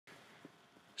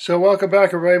So welcome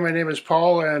back, everybody. My name is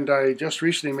Paul, and I just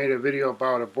recently made a video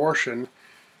about abortion.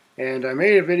 And I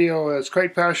made a video that's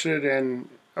quite passionate and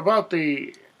about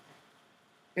the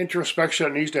introspection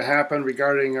that needs to happen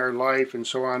regarding our life and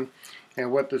so on,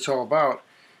 and what it's all about.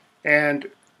 And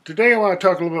today I want to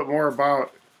talk a little bit more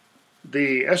about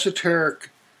the esoteric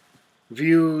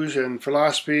views and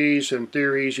philosophies and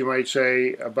theories, you might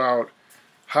say, about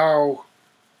how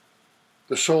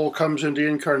the soul comes into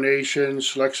incarnation,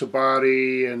 selects a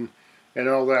body, and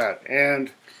all that. And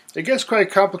it gets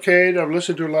quite complicated. I've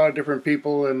listened to a lot of different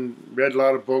people and read a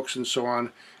lot of books and so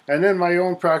on. And then my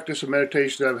own practice of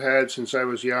meditation that I've had since I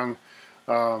was young.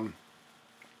 Kind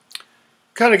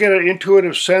of get an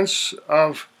intuitive sense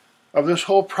of this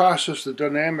whole process, the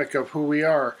dynamic of who we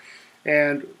are.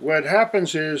 And what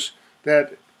happens is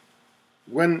that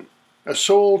when a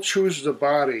soul chooses a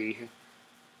body,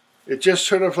 it just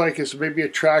sort of like is maybe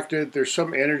attracted. There's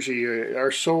some energy.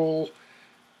 Our soul,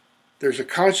 there's a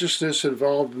consciousness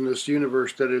involved in this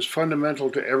universe that is fundamental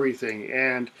to everything,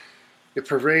 and it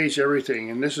pervades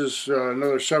everything. And this is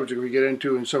another subject we get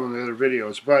into in some of the other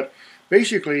videos. But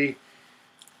basically,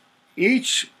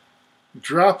 each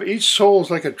soul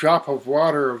is like a drop of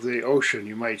water of the ocean,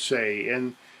 you might say.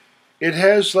 And it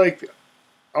has like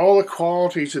all the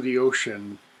qualities of the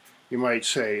ocean, you might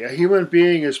say. A human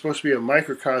being is supposed to be a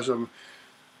microcosm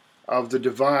of the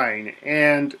divine.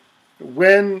 And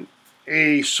when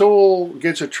a soul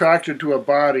gets attracted to a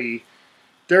body,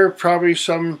 there's probably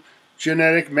some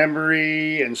genetic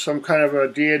memory and some kind of a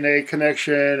DNA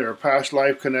connection or past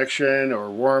life connection or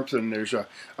warmth, and there's a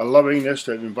lovingness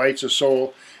that invites a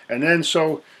soul. And then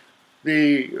so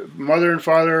the mother and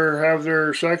father have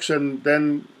their sex, and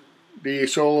then the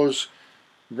soul is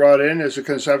brought in as a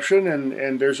conception,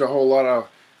 and there's a whole lot of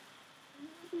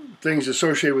things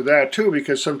associated with that too,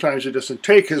 because sometimes it doesn't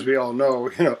take, as we all know.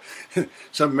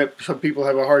 Some people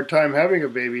have a hard time having a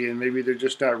baby, and maybe they're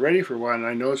just not ready for one.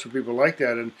 I know some people like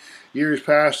that, and years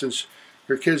passed and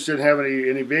her kids didn't have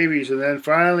any babies, and then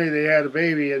finally they had a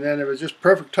baby, and then it was just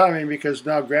perfect timing because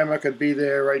now grandma could be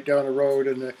there right down the road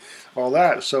and all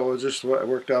that. So it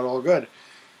worked out all good.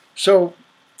 So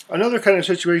another kind of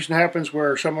situation happens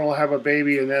where someone will have a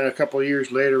baby, and then a couple of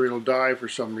years later it'll die for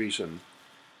some reason.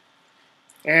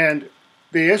 And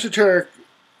the esoteric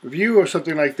view of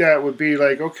something like that would be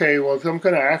like, okay, well, some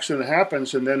kind of accident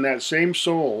happens, and then that same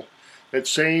soul, that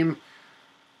same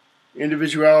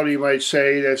individuality, you might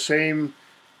say, that same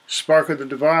spark of the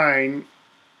divine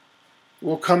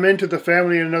will come into the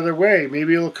family in another way.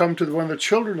 Maybe it'll come to one of the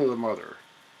children of the mother.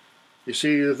 You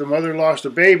see, if the mother lost a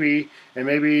baby, and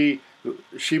maybe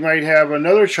she might have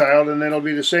another child, and then it'll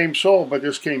be the same soul, but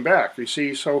just came back. You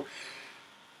see, so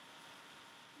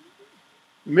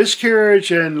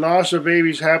miscarriage and loss of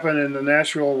babies happen in the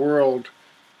natural world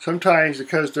sometimes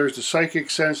because there's the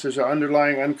psychic sense, there's an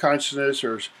underlying unconsciousness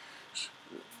or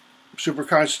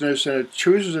superconsciousness, and it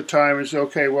chooses a time and says,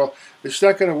 okay, well, it's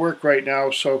not going to work right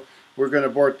now, so we're going to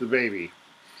abort the baby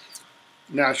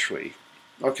naturally.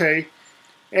 Okay?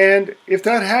 And if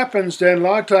that happens, then a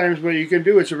lot of times what you can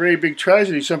do, it's a very big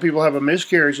tragedy. Some people have a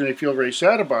miscarriage and they feel very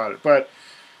sad about it. But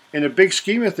in the big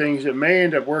scheme of things, it may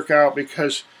end up work out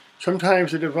because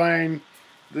sometimes the divine,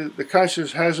 the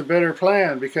conscious has a better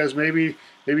plan, because maybe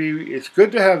it's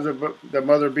good to have the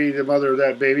mother be the mother of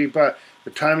that baby, but the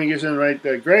timing isn't right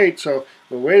that great, so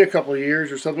we'll wait a couple of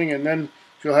years or something, and then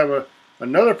she'll have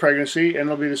another pregnancy, and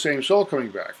it'll be the same soul coming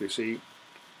back, you see.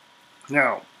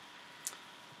 Now,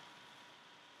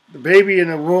 the baby in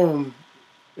the womb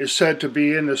is said to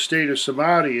be in the state of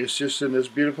samadhi. It's just in this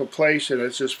beautiful place, and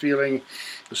it's just feeling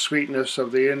the sweetness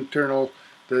of the internal,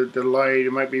 the light.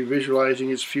 It might be visualizing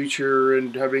its future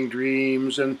and having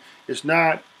dreams, and it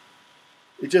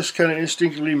just kind of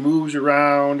instinctively moves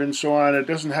around and so on. It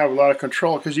doesn't have a lot of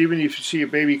control, because even if you see a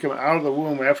baby come out of the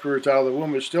womb, after it's out of the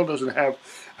womb, it still doesn't have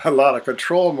a lot of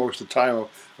control most of the time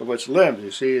of its limbs.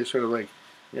 You see, it's sort of like,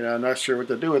 I'm not sure what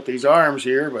to do with these arms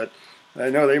here, but I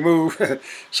know they move.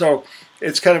 So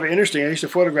it's kind of interesting. I used to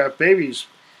photograph babies.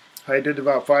 I did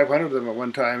about 500 of them at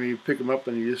one time. You pick them up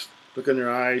and you just look in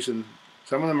their eyes, and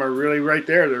some of them are really right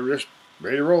there. They're just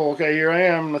ready to roll. Okay, here I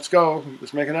am. Let's go.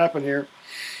 Let's make it happen here.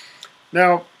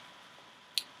 Now,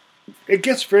 it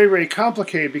gets very, very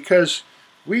complicated because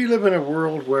we live in a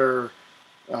world where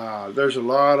there's a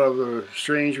lot of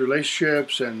strange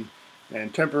relationships and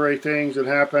temporary things that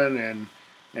happen,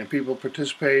 and people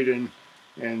participate in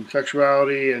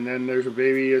sexuality, and then there's a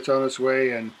baby that's on its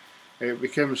way, and it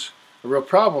becomes a real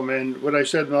problem. And what I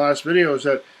said in the last video is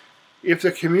that if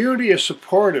the community is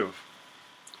supportive,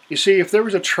 You see, if there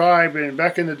was a tribe, and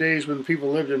back in the days when people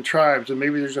lived in tribes, and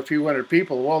maybe there's a few hundred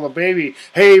people, well, the baby,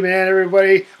 hey man,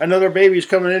 everybody, another baby's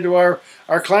coming into our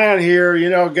clan here, you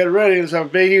know, get ready, let's have a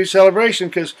big celebration,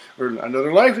 because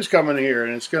another life is coming here,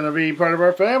 and it's going to be part of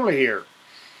our family here.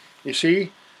 You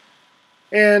see?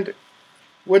 And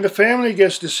when the family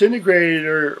gets disintegrated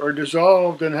or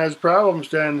dissolved and has problems,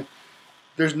 then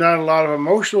there's not a lot of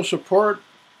emotional support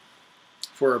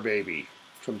for a baby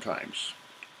sometimes.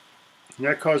 And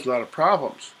that caused a lot of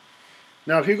problems.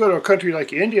 Now, if you go to a country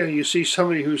like India and you see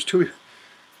somebody who's 2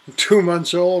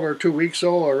 months old or 2 weeks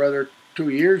old, or rather 2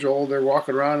 years old, they're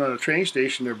walking around on a train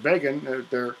station, they're begging,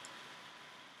 they're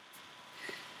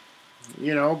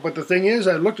you know, but the thing is,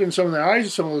 I looked in some of the eyes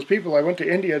of some of those people. I went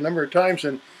to India a number of times,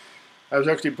 and I was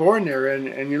actually born there,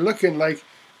 and you're looking like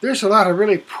there's a lot of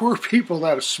really poor people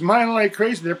that are smiling like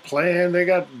crazy. They're playing, they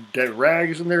got dead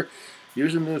rags, and they're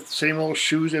using the same old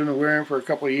shoes they've been wearing for a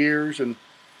couple of years, and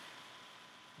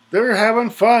they're having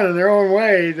fun in their own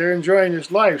way. They're enjoying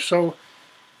this life. So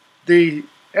the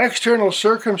external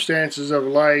circumstances of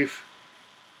life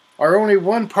are only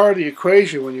one part of the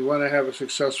equation when you want to have a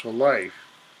successful life.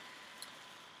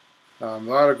 A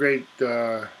lot of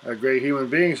great human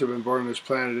beings have been born on this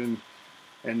planet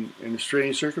in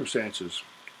strange circumstances.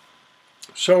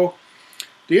 So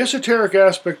the esoteric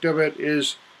aspect of it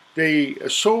is the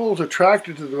soul's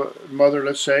attracted to the mother,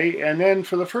 let's say, and then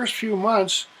for the first few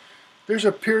months, there's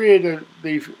a period that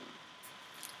the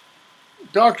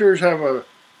doctors have a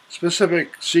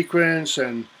specific sequence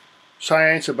and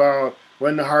science about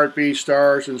when the heartbeat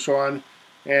starts and so on,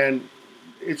 and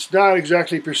it's not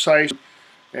exactly precise,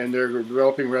 and they're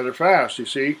developing rather fast, you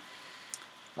see.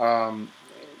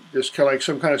 Just kind of like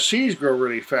some kind of seeds grow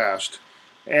really fast,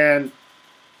 and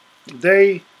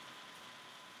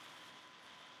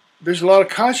there's a lot of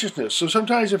consciousness. So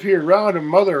sometimes if you're around a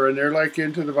mother and they're like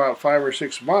into about 5 or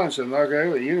 6 months, and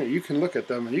okay, you can look at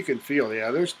them and you can feel,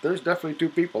 yeah, there's definitely 2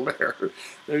 people there.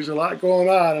 There's a lot going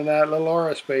on in that little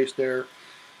aura space there,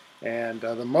 and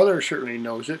the mother certainly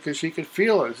knows it because she can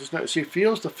feel it. She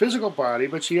feels the physical body,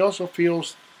 but she also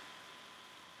feels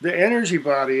the energy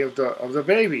body of the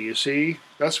baby. You see,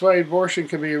 that's why abortion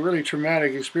can be a really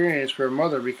traumatic experience for a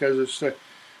mother, because it's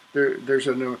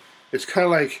kind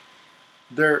of like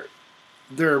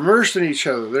they're immersed in each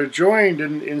other. They're joined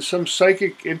in some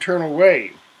psychic internal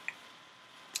way,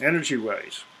 energy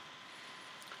ways.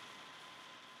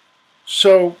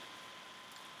 So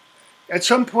at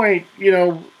some point, you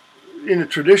know, in the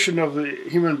tradition of the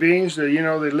human beings, you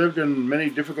know, they lived in many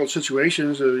difficult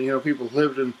situations. You know, people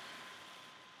lived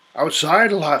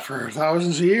outside a lot for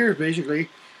thousands of years, basically,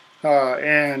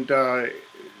 and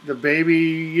the baby,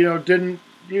 you know, didn't,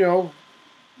 you know,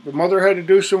 the mother had to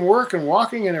do some work and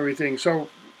walking and everything. So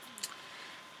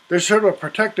there's sort of a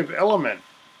protective element.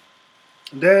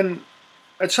 Then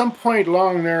at some point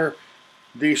along there,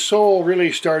 the soul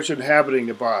really starts inhabiting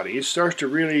the body. It starts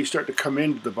to come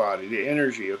into the body, the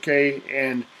energy, okay?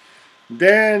 And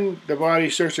then the body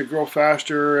starts to grow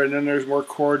faster, and then there's more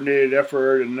coordinated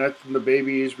effort, and that's when the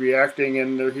baby is reacting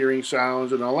and they're hearing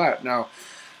sounds and all that. Now,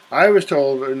 I was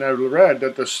told, and I've read,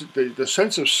 that the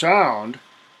sense of sound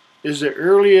is the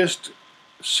earliest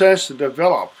sense to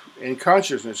develop in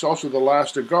consciousness. It's also the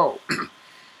last to go,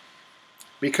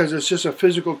 because it's just a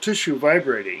physical tissue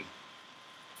vibrating,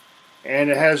 and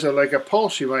it has like a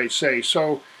pulse, you might say.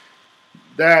 So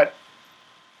that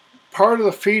part of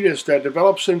the fetus that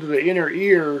develops into the inner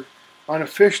ear on a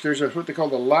fish, there's what they call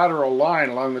the lateral line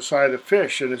along the side of the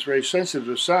fish, and it's very sensitive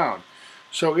to sound.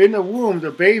 So in the womb, the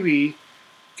baby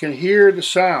can hear the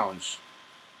sounds,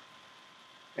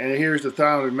 and it hears the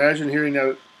sound. Imagine hearing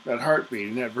that heartbeat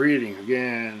and that breathing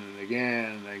again and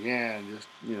again and again, just,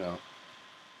 you know.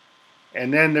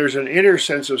 And then there's an inner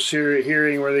sense of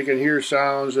hearing where they can hear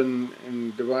sounds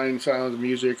and divine sounds,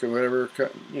 music and whatever,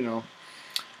 you know.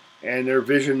 And their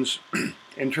visions,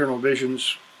 internal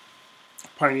visions,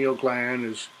 pineal gland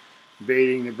is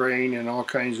bathing the brain in all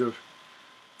kinds of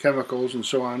chemicals and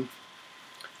so on.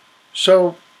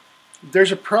 So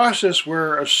there's a process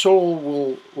where a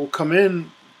soul will come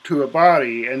in to a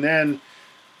body, and then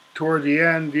toward the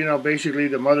end, you know, basically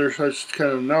the mother just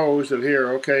kind of knows that here,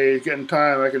 okay, it's getting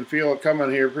time, I can feel it coming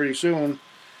here pretty soon.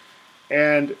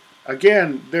 And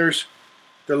again, there's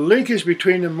the linkage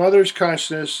between the mother's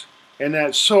consciousness and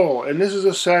that soul. And this is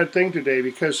a sad thing today,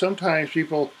 because sometimes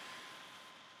people,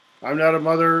 I'm not a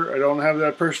mother, I don't have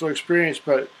that personal experience,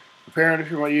 but apparently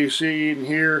from what you see and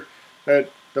hear,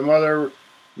 that the mother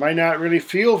might not really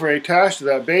feel very attached to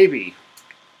that baby.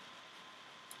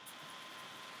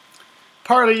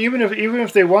 Partly, even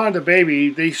if they wanted the baby,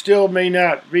 they still may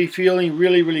not be feeling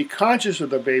really, really conscious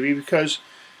of the baby, because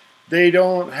they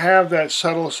don't have that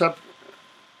subtle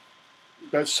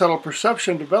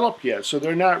perception developed yet. So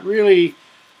they're not really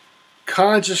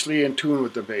consciously in tune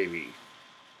with the baby.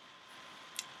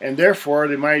 And therefore,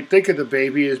 they might think of the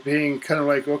baby as being kind of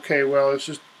like, okay, well, it's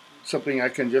just something I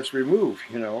can just remove,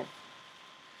 you know.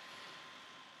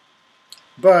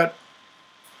 But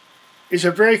it's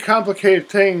a very complicated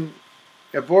thing,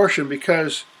 abortion,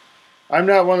 because I'm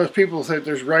not one of those people that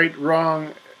there's right,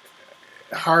 wrong,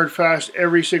 hard, fast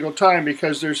every single time,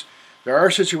 because there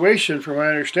are situations, from what I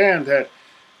understand, that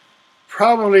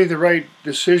probably the right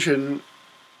decision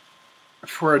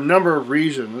for a number of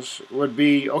reasons would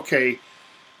be, okay,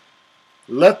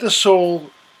 let the soul,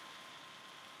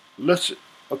 let's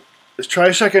try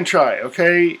a second try,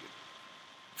 okay?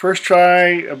 First try,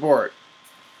 abort.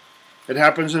 It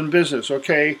happens in business,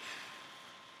 okay?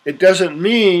 It doesn't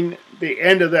mean the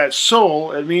end of that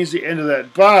soul, it means the end of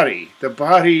that body. The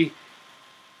body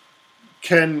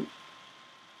can,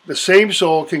 the same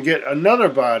soul can get another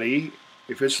body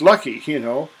if it's lucky, you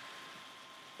know.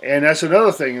 And that's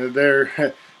another thing.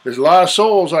 There's a lot of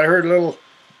souls. I heard a little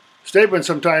statement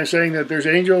sometimes saying that there's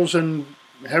angels and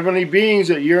heavenly beings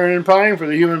that yearn and pine for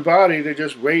the human body. They're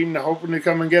just waiting, hoping to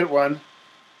come and get one,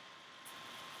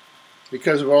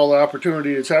 because of all the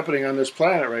opportunity that's happening on this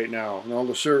planet right now, and all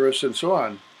the service and so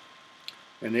on,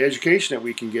 and the education that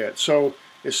we can get. So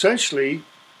essentially,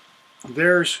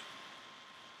 there's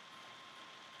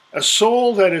a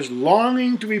soul that is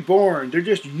longing to be born. They're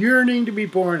just yearning to be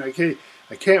born. I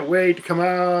can't wait to come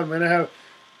out.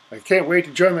 I can't wait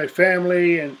to join my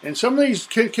family. And some of these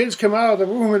kids come out of the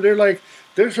womb and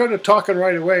they're sort of talking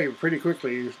right away, pretty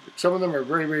quickly. Some of them are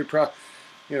very, very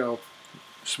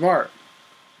smart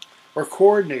or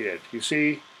coordinated. You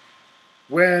see,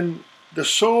 when the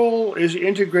soul is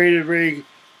integrated very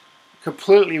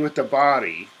completely with the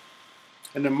body,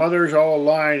 and the mother's all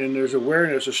aligned, and there's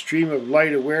awareness, a stream of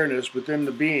light awareness within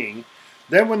the being,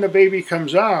 then when the baby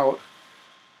comes out,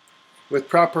 with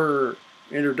proper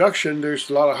introduction, there's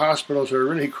a lot of hospitals that are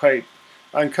really quite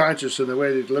unconscious in the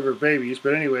way they deliver babies,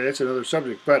 but anyway, that's another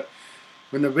subject. But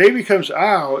when the baby comes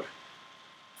out,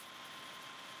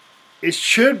 it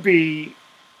should be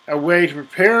a way to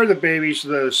prepare the baby so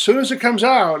that as soon as it comes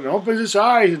out and opens its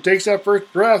eyes and takes that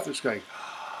first breath, it's going,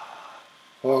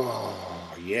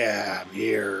 oh, yeah, I'm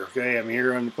here. Okay, I'm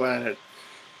here on the planet.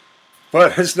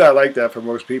 But it's not like that for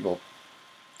most people.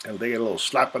 And they get a little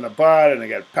slap on the butt, and they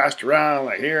get passed around,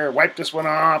 like, here, wipe this one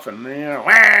off, and,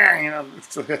 wah,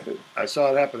 I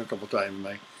saw it happen a couple times when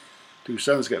my two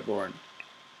sons got born.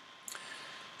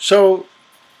 So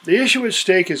the issue at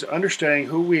stake is understanding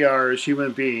who we are as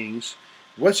human beings.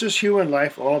 What's this human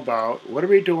life all about? What are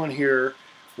we doing here?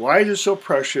 Why is it so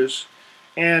precious?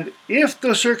 And if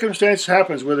the circumstance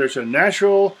happens, whether it's a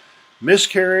natural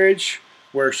miscarriage,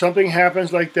 where something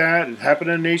happens like that, it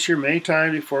happened in nature many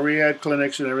times before we had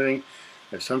clinics and everything,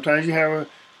 and sometimes you have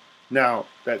now,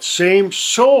 that same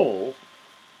soul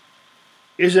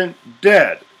isn't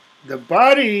dead. The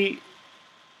body,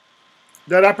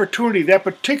 that opportunity, that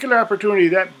particular opportunity,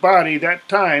 that body, that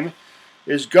time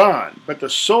is gone. But the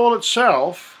soul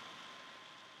itself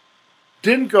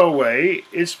didn't go away.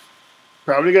 It's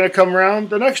probably going to come around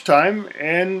the next time,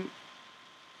 and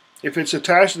if it's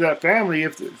attached to that family,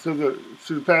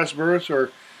 through past births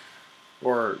or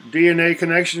DNA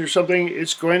connection or something,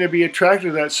 it's going to be attracted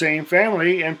to that same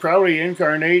family and probably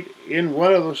incarnate in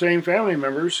one of the same family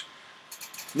members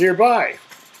nearby,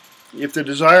 if the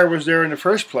desire was there in the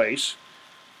first place.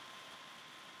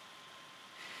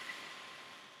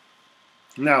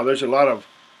 Now, there's a lot of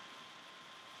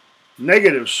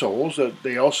negative souls that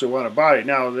they also want a body.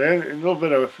 Now, there's a little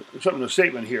bit of something, a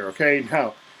statement here, okay?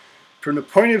 Now, from the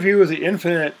point of view of the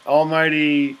infinite,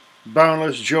 almighty,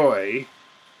 boundless joy,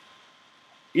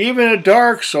 even a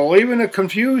dark soul, even a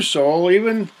confused soul,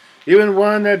 even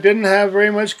one that didn't have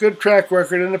very much good track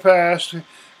record in the past,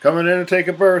 coming in and take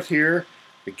a birth here,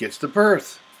 it gets the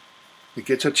birth. It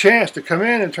gets a chance to come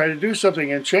in and try to do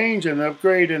something and change and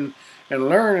upgrade and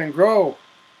learn and grow.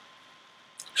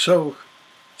 So,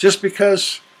 just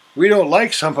because we don't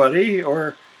like somebody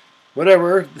or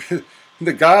whatever,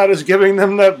 the God is giving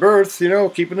them that birth,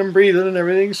 keeping them breathing and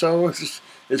everything. So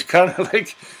it's kind of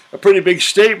like a pretty big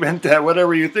statement that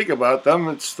whatever you think about them,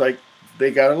 it's like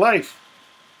they got a life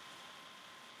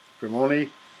from only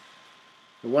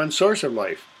the one source of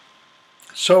life.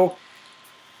 So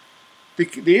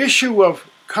the issue of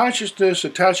consciousness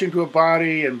attaching to a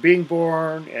body and being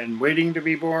born and waiting to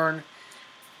be born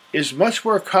is much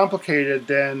more complicated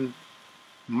than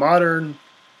modern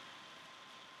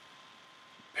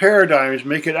paradigms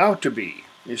make it out to be.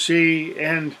 You see,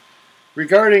 and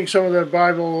regarding some of the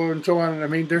Bible and so on. I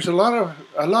mean, there's a lot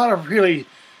of really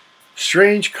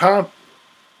strange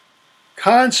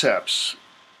concepts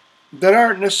that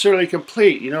aren't necessarily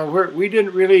complete. You know, we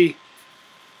didn't really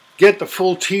get the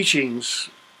full teachings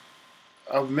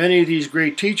of many of these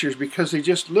great teachers because they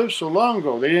just lived so long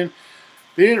ago. They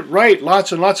didn't write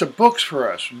lots and lots of books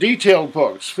for us, detailed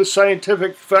books with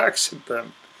scientific facts in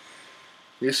them.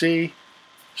 You see?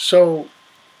 So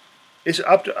it's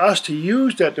up to us to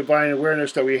use that divine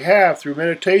awareness that we have through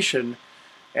meditation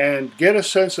and get a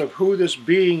sense of who this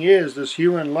being is, this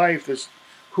human life,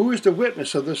 who is the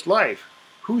witness of this life,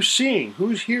 who's seeing,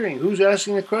 who's hearing, who's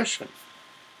asking the question.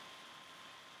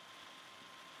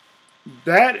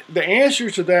 The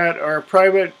answers to that are a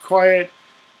private, quiet,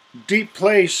 deep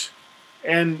place,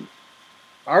 and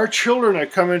our children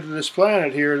that come into this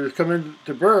planet here, that come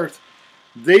into birth,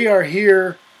 they are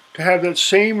here to have that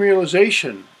same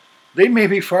realization. They may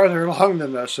be farther along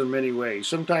than us in many ways.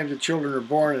 Sometimes the children are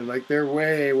born and like they're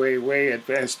way, way, way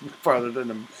advanced, farther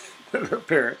than their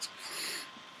parents.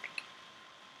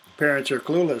 Parents are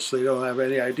clueless. They don't have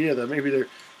any idea that maybe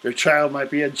their child might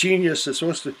be a genius that's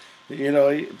supposed to, you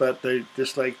know, but they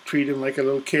just like treat him like a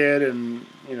little kid and,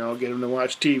 you know, get him to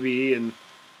watch TV. And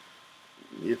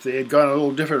if they had gone a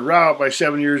little different route, by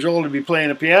 7 years old, he'd be playing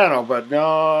a piano. But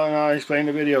no, he's playing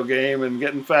a video game and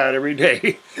getting fat every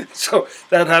day. So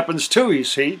that happens too, you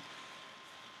see.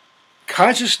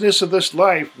 Consciousness of this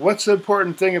life, what's the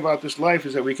important thing about this life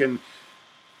is that we can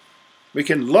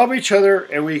love each other,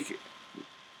 and we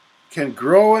can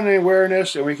grow in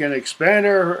awareness, and we can expand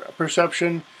our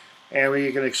perception, and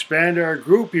we can expand our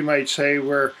group, you might say,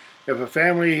 where if a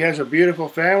family has a beautiful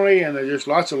family and there's just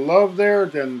lots of love there,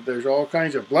 then there's all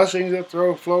kinds of blessings that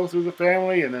flow through the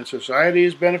family, and then society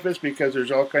has benefits because there's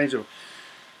all kinds of...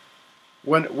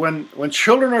 When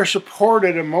children are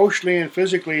supported emotionally and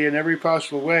physically in every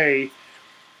possible way,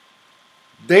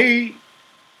 they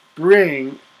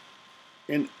bring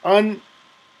an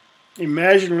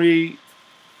unimaginably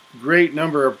great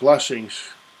number of blessings.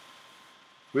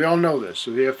 We all know this.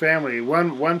 If you have family,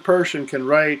 one person can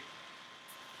write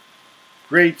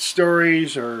great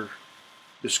stories or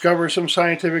discover some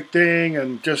scientific thing,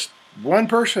 and just one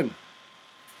person.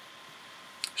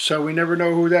 So we never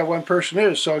know who that one person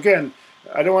is. So again,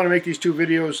 I don't want to make these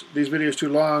videos too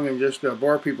long and just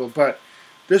bore people, but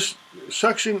this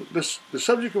section, the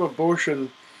subject of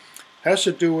abortion has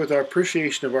to do with our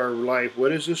appreciation of our life.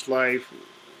 What is this life?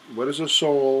 What is a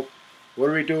soul? What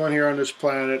are we doing here on this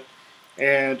planet?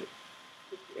 And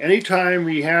anytime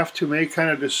we have to make kind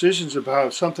of decisions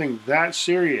about something that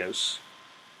serious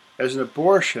as an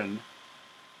abortion,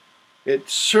 it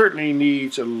certainly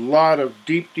needs a lot of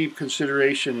deep, deep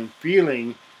consideration and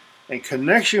feeling and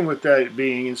connection with that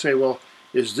being, and say, well,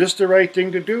 is this the right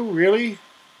thing to do, really?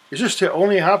 Is this the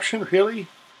only option, really?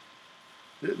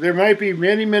 There might be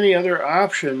many, many other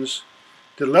options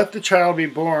to let the child be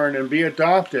born and be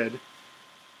adopted,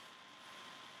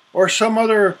 or some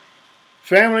other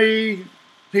family,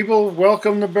 people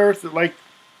welcome the birth, like,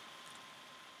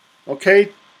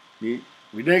 okay, we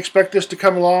didn't expect this to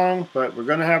come along, but we're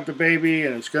going to have the baby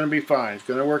and it's going to be fine. It's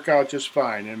going to work out just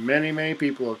fine. And many, many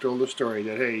people have told the story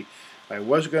that, hey, I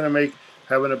was going to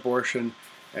have an abortion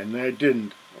and I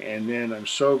didn't. And then I'm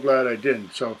so glad I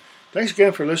didn't. So thanks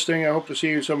again for listening. I hope to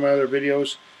see you in some of my other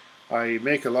videos. I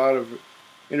make a lot of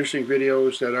interesting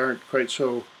videos that aren't quite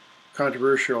so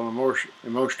controversial and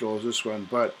emotional as this one,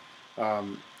 but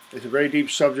it's a very deep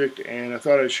subject, and I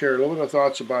thought I'd share a little bit of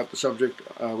thoughts about the subject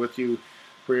with you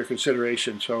for your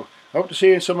consideration. So I hope to see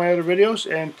you in some of my other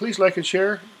videos, and please like and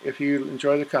share if you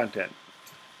enjoy the content.